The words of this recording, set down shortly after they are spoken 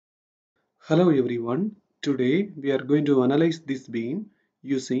Hello everyone. Today we are going to analyze this beam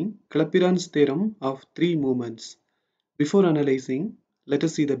using Clapeyron's theorem of three moments. Before analyzing, let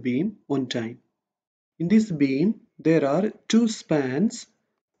us see the beam one time. In this beam, there are two spans,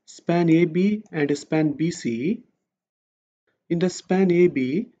 span AB and span BC. In the span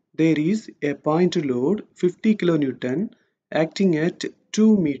AB, there is a point load 50 kN acting at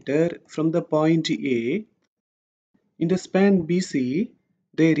 2 meter from the point A. In the span BC,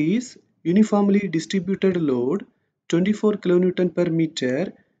 there is uniformly distributed load 24 kN per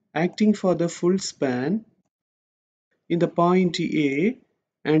meter acting for the full span. In the point A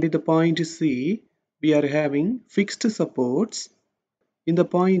and in the point C, we are having fixed supports. In the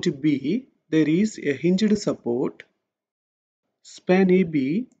point B, there is a hinged support. Span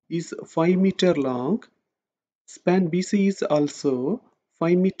AB is 5 meter long. Span BC is also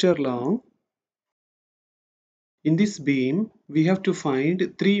 5 meter long. In this beam, we have to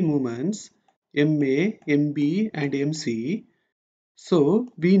find three moments MA, MB and MC.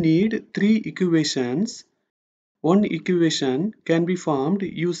 So we need three equations. One equation can be formed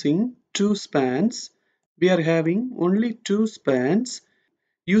using two spans. We are having only two spans.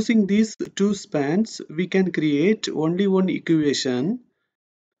 Using these two spans, we can create only one equation.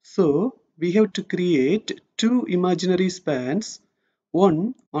 So we have to create two imaginary spans,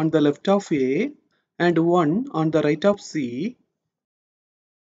 one on the left of A and one on the right of C.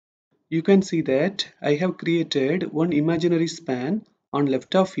 You can see that I have created one imaginary span on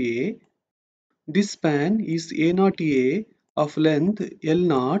left of A. This span is A0A of length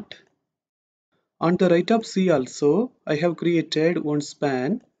L0. On the right of C also I have created one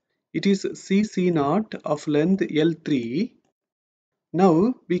span. It is CC0 of length L3.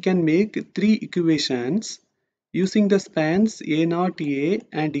 Now we can make three equations. Using the spans A0A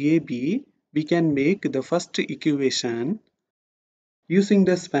and AB, we can make the first equation. Using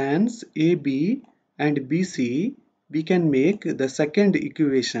the spans AB and BC, we can make the second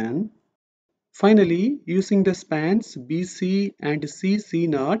equation. Finally, using the spans BC and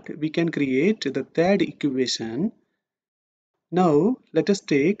CC0, we can create the third equation. Now, let us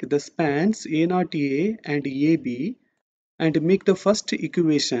take the spans A0A and AB and make the first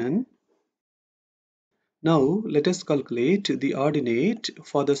equation. Now, let us calculate the ordinate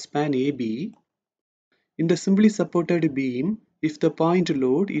for the span AB. In the simply supported beam, if the point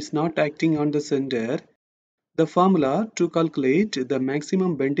load is not acting on the center, the formula to calculate the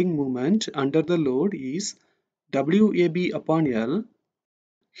maximum bending moment under the load is WAB upon L.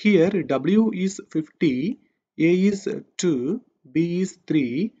 Here W is 50, A is 2, B is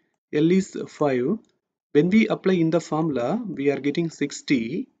 3, L is 5. When we apply in the formula, we are getting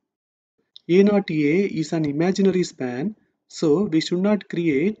 60. A0A is an imaginary span, so we should not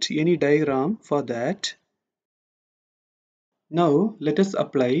create any diagram for that. Now let us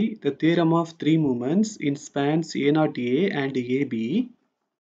apply the theorem of three moments in spans A0A and AB.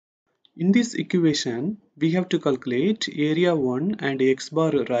 In this equation, we have to calculate area 1 and x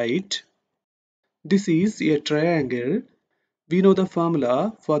bar right. This is a triangle. We know the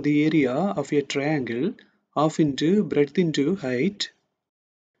formula for the area of a triangle, half into breadth into height.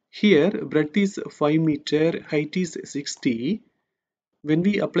 Here breadth is 5 meter, height is 60. When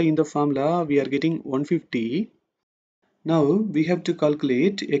we apply in the formula, we are getting 150. Now we have to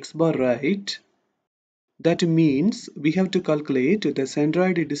calculate x bar right. That means we have to calculate the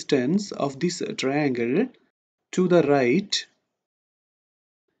centroid distance of this triangle to the right.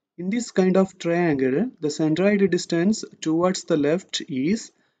 In this kind of triangle, the centroid distance towards the left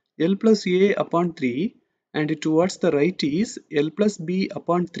is L plus A upon 3 and towards the right is L plus B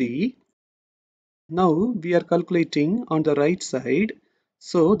upon 3. Now we are calculating on the right side.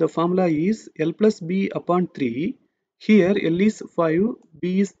 So the formula is L plus B upon 3. Here L is 5,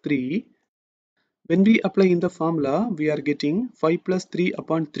 B is 3. When we apply in the formula, we are getting 5 plus 3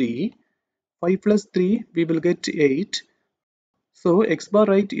 upon 3. 5 plus 3, we will get 8. So x bar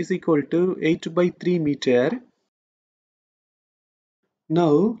right is equal to 8 by 3 meter.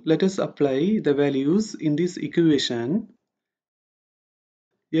 Now let us apply the values in this equation.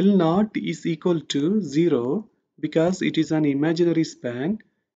 L0 is equal to 0 because it is an imaginary span.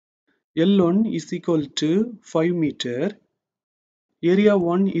 L1 is equal to 5 meter. Area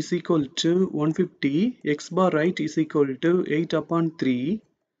 1 is equal to 150. X bar right is equal to 8 upon 3.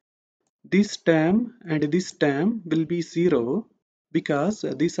 This term and this term will be 0 because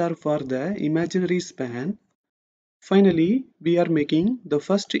these are for the imaginary span. Finally, we are making the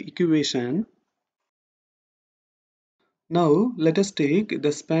first equation. Now let us take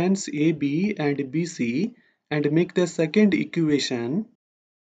the spans AB and BC and make the second equation.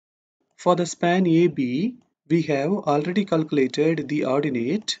 For the span AB, we have already calculated the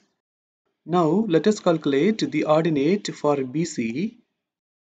ordinate. Now let us calculate the ordinate for BC.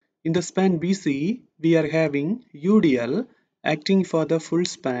 In the span BC, we are having UDL acting for the full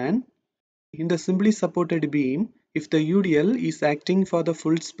span. In the simply supported beam, if the UDL is acting for the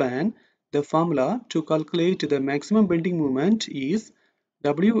full span, the formula to calculate the maximum bending moment is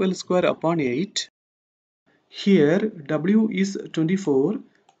WL square upon 8. Here W is 24,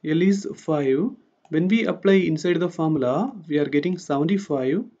 L is 5. When we apply inside the formula, we are getting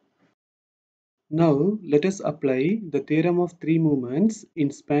 75. Now let us apply the theorem of three moments in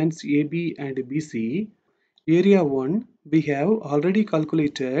spans AB and BC. Area 1 we have already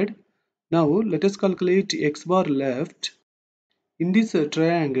calculated. Now let us calculate x bar left. In this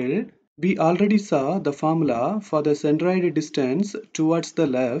triangle, we already saw the formula for the centroid distance towards the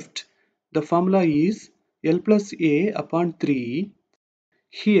left. The formula is L plus A upon 3.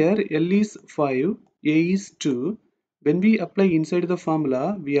 Here L is 5, A is 2. When we apply inside the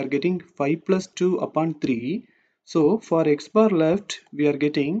formula, we are getting 5 plus 2 upon 3. So for x bar left, we are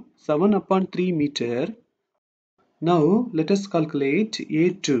getting 7 upon 3 meter. Now let us calculate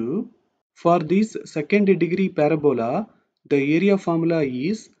A2. For this second degree parabola, the area formula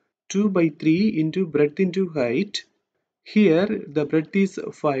is 2 by 3 into breadth into height. Here the breadth is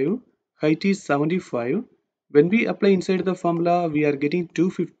 5, height is 75. When we apply inside the formula, we are getting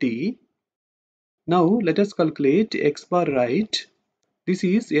 250. Now let us calculate x bar right. This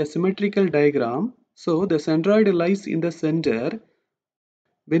is a symmetrical diagram. So the centroid lies in the center.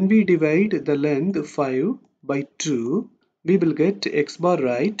 When we divide the length 5 by 2, we will get x bar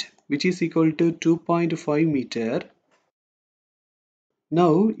right, which is equal to 2.5 meter.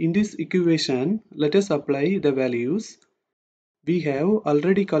 Now in this equation, let us apply the values. We have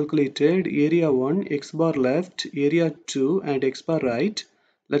already calculated area 1, x bar left, area 2 and x bar right.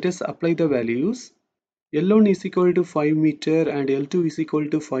 Let us apply the values. L1 is equal to 5 meter and L2 is equal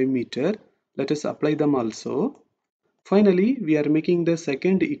to 5 meter. Let us apply them also. Finally, we are making the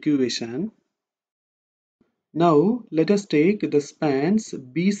second equation. Now let us take the spans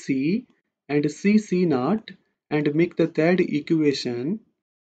BC and CC0 and make the third equation.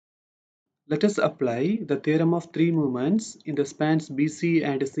 Let us apply the theorem of three moments in the spans BC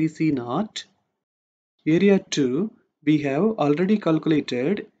and CC0. Area 2 we have already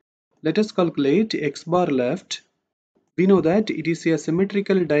calculated. Let us calculate x bar left. We know that it is a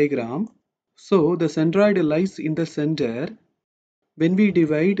symmetrical diagram. So the centroid lies in the center. When we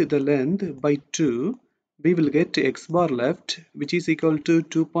divide the length by 2, we will get x bar left, which is equal to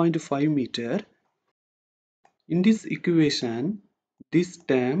 2.5 meter. In this equation, this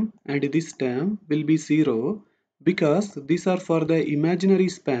term and this term will be 0 because these are for the imaginary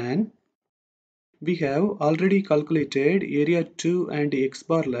span. We have already calculated area 2 and x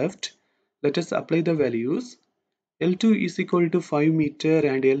bar left. Let us apply the values. L2 is equal to 5 meter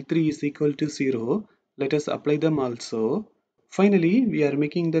and L3 is equal to 0. Let us apply them also. Finally, we are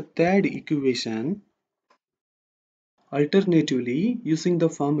making the third equation. Alternatively, using the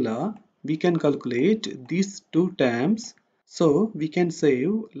formula, we can calculate these two terms. So we can save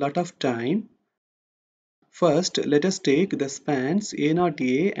a lot of time. First, let us take the spans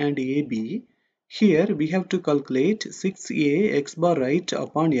A0A and AB. Here we have to calculate 6A x bar right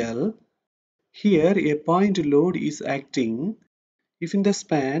upon L. Here a point load is acting. If in the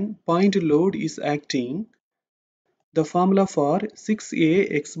span point load is acting, the formula for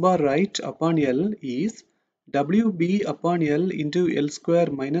 6A x bar right upon L is WB upon L into L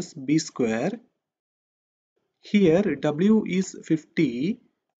square minus B square. Here W is 50,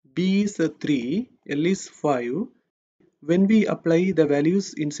 B is 3, L is 5. When we apply the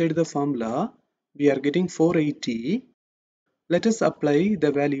values inside the formula, we are getting 480. Let us apply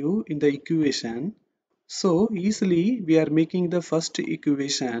the value in the equation. So easily we are making the first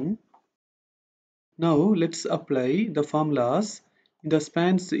equation. Now let's apply the formulas in the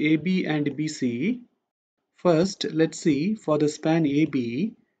spans AB and BC. First, let's see for the span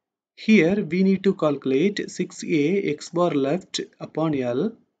AB. Here we need to calculate 6A x bar left upon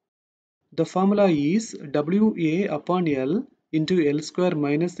L. The formula is WA upon L into L square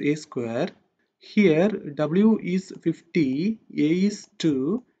minus A square. Here W is 50, A is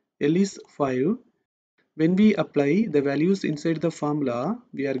 2, L is 5. When we apply the values inside the formula,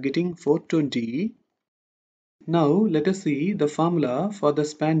 we are getting 420. Now let us see the formula for the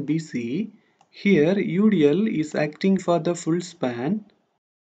span BC. Here UDL is acting for the full span.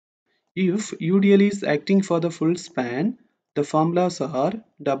 If UDL is acting for the full span, the formulas are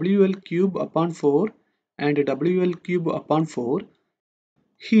WL cube upon 4 and WL cube upon 4.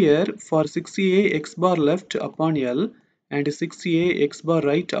 Here for 6A x bar left upon L and 6A x bar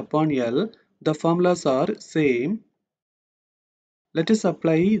right upon L, the formulas are same. Let us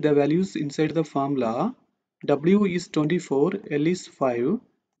apply the values inside the formula. W is 24, L is 5.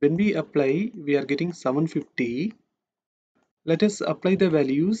 When we apply, we are getting 750. Let us apply the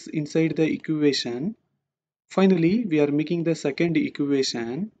values inside the equation. Finally, we are making the second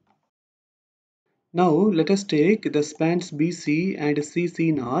equation. Now, let us take the spans BC and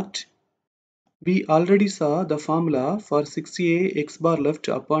CC naught. We already saw the formula for 6a x bar left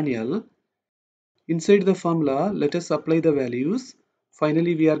upon L. Inside the formula, let us apply the values.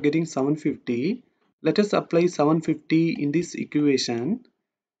 Finally, we are getting 750. Let us apply 750 in this equation.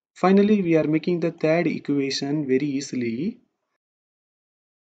 Finally, we are making the third equation very easily.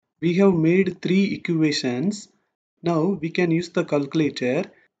 We have made three equations. Now we can use the calculator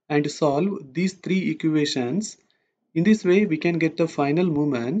and solve these three equations. In this way, we can get the final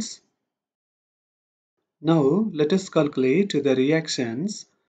moments. Now let us calculate the reactions.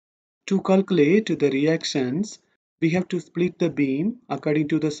 To calculate the reactions, we have to split the beam according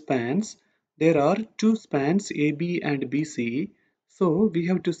to the spans. There are two spans AB and BC. So we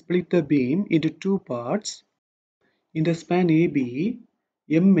have to split the beam into two parts. In the span AB,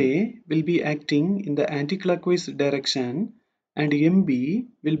 MA will be acting in the anticlockwise direction and MB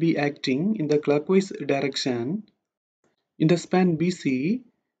will be acting in the clockwise direction. In the span BC,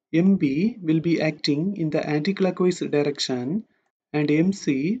 MB will be acting in the anticlockwise direction and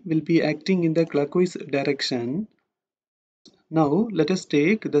MC will be acting in the clockwise direction. Now let us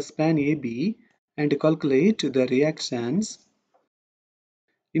take the span AB and calculate the reactions.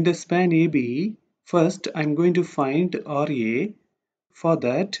 In the span AB, first I am going to find RA. For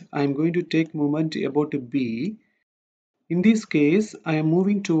that, I am going to take moment about B. In this case, I am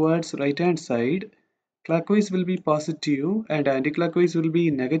moving towards right hand side. Clockwise will be positive and anticlockwise will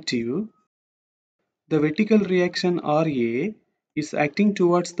be negative. The vertical reaction RA is acting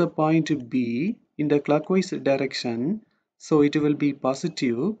towards the point B in the clockwise direction. So it will be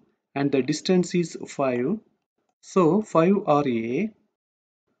positive and the distance is 5. So 5 RA.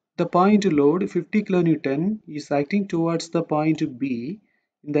 The point load 50 kN is acting towards the point B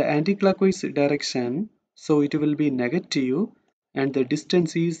in the anticlockwise direction, so it will be negative and the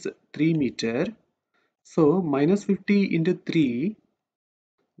distance is 3 meter. So minus 50 into 3.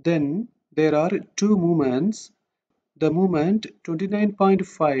 Then there are two moments. The moment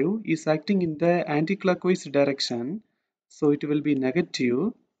 29.5 is acting in the anticlockwise direction, so it will be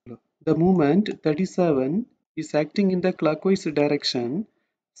negative. The moment 37 is acting in the clockwise direction,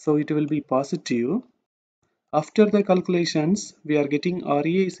 so it will be positive. After the calculations, we are getting RA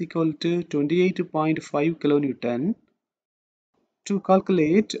is equal to 28.5 kN. To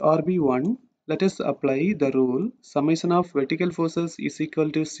calculate RB1, let us apply the rule summation of vertical forces is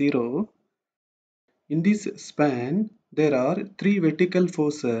equal to 0. In this span, there are three vertical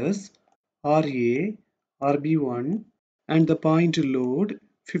forces RA, RB1 and the point load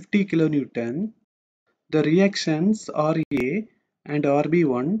 50 kN. The reactions RA and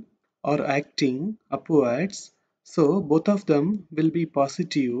RB1 are acting upwards, so both of them will be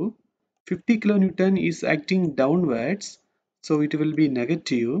positive. 50 kN is acting downwards, so it will be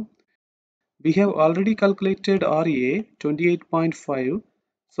negative. We have already calculated RA 28.5,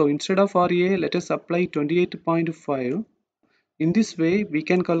 so instead of RA, let us apply 28.5. In this way, we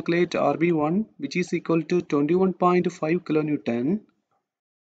can calculate RB1, which is equal to 21.5 kN.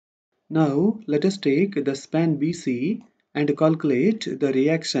 Now let us take the span BC and calculate the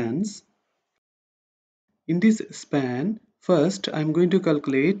reactions. In this span, first I am going to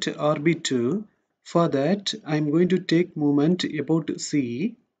calculate RB2. For that, I am going to take moment about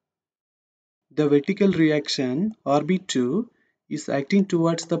C. The vertical reaction RB2 is acting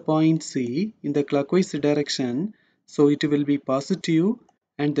towards the point C in the clockwise direction, so it will be positive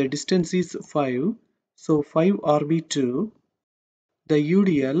and the distance is 5. So 5 RB2. The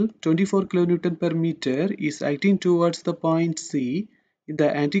UDL 24 kN per meter is acting towards the point C in the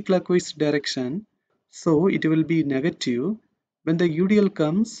anticlockwise direction, so it will be negative. When the UDL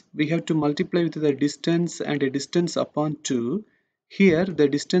comes, we have to multiply with the distance and a distance upon 2. Here the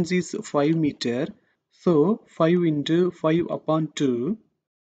distance is 5 meter, so 5 into 5 upon 2.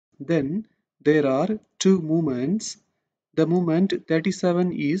 Then there are two moments. The moment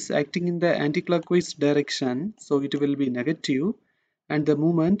 37 is acting in the anticlockwise direction, so it will be negative. And the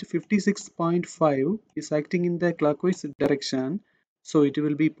moment 56.5 is acting in the clockwise direction, so it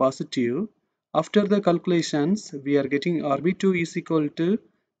will be positive. After the calculations, we are getting RB2 is equal to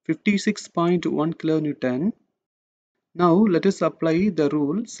 56.1 kN. Now let us apply the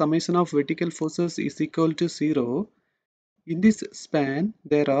rule summation of vertical forces is equal to 0. In this span,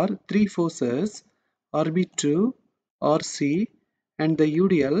 there are three forces RB2, RC and the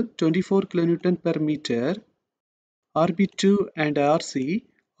UDL 24 kN per meter. RB2 and RC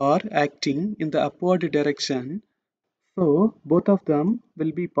are acting in the upward direction, so both of them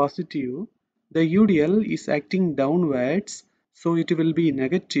will be positive. The UDL is acting downwards, so it will be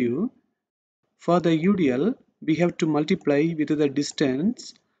negative. For the UDL, we have to multiply with the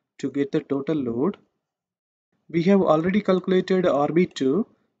distance to get the total load. We have already calculated RB2.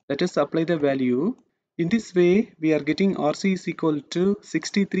 Let us apply the value. In this way, we are getting RC is equal to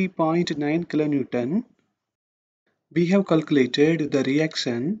 63.9 kN. We have calculated the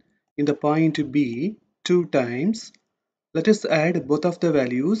reaction in the point B 2 times. Let us add both of the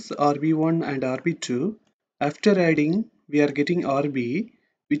values RB1 and RB2. After adding, we are getting RB,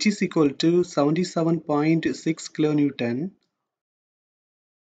 which is equal to 77.6 kN.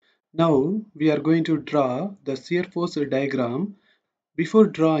 Now we are going to draw the shear force diagram. Before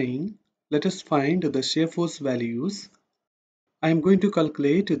drawing, let us find the shear force values. I am going to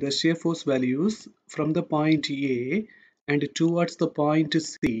calculate the shear force values from the point A and towards the point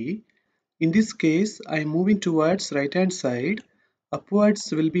C. In this case, I am moving towards right hand side.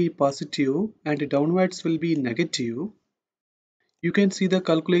 Upwards will be positive and downwards will be negative. You can see the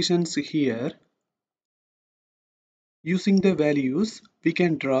calculations here. Using the values, we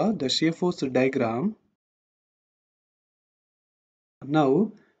can draw the shear force diagram.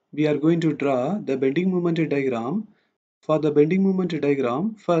 Now, we are going to draw the bending moment diagram. For the bending moment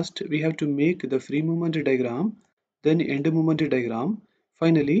diagram, first we have to make the free moment diagram, then end moment diagram.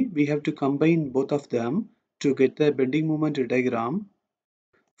 Finally, we have to combine both of them to get the bending moment diagram.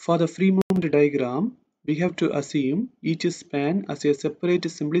 For the free moment diagram, we have to assume each span as a separate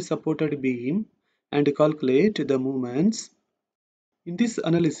simply supported beam and calculate the moments. In this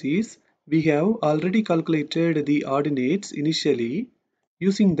analysis, we have already calculated the ordinates initially.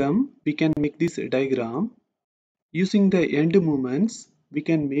 Using them, we can make this diagram. Using the end moments, we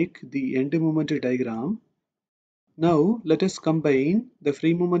can make the end moment diagram. Now, let us combine the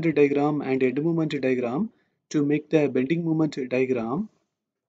free moment diagram and end moment diagram to make the bending moment diagram.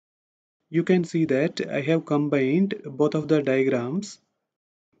 You can see that I have combined both of the diagrams.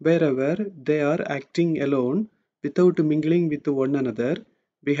 Wherever they are acting alone without mingling with one another,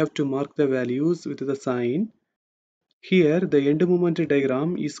 we have to mark the values with the sign. Here the end moment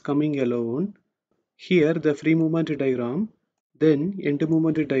diagram is coming alone. Here the free moment diagram, then end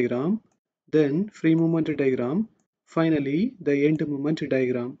moment diagram, then free moment diagram, finally the end moment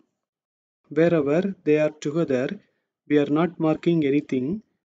diagram. Wherever they are together, we are not marking anything.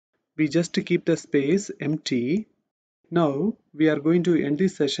 We just keep the space empty. Now we are going to end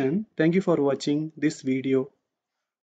this session. Thank you for watching this video.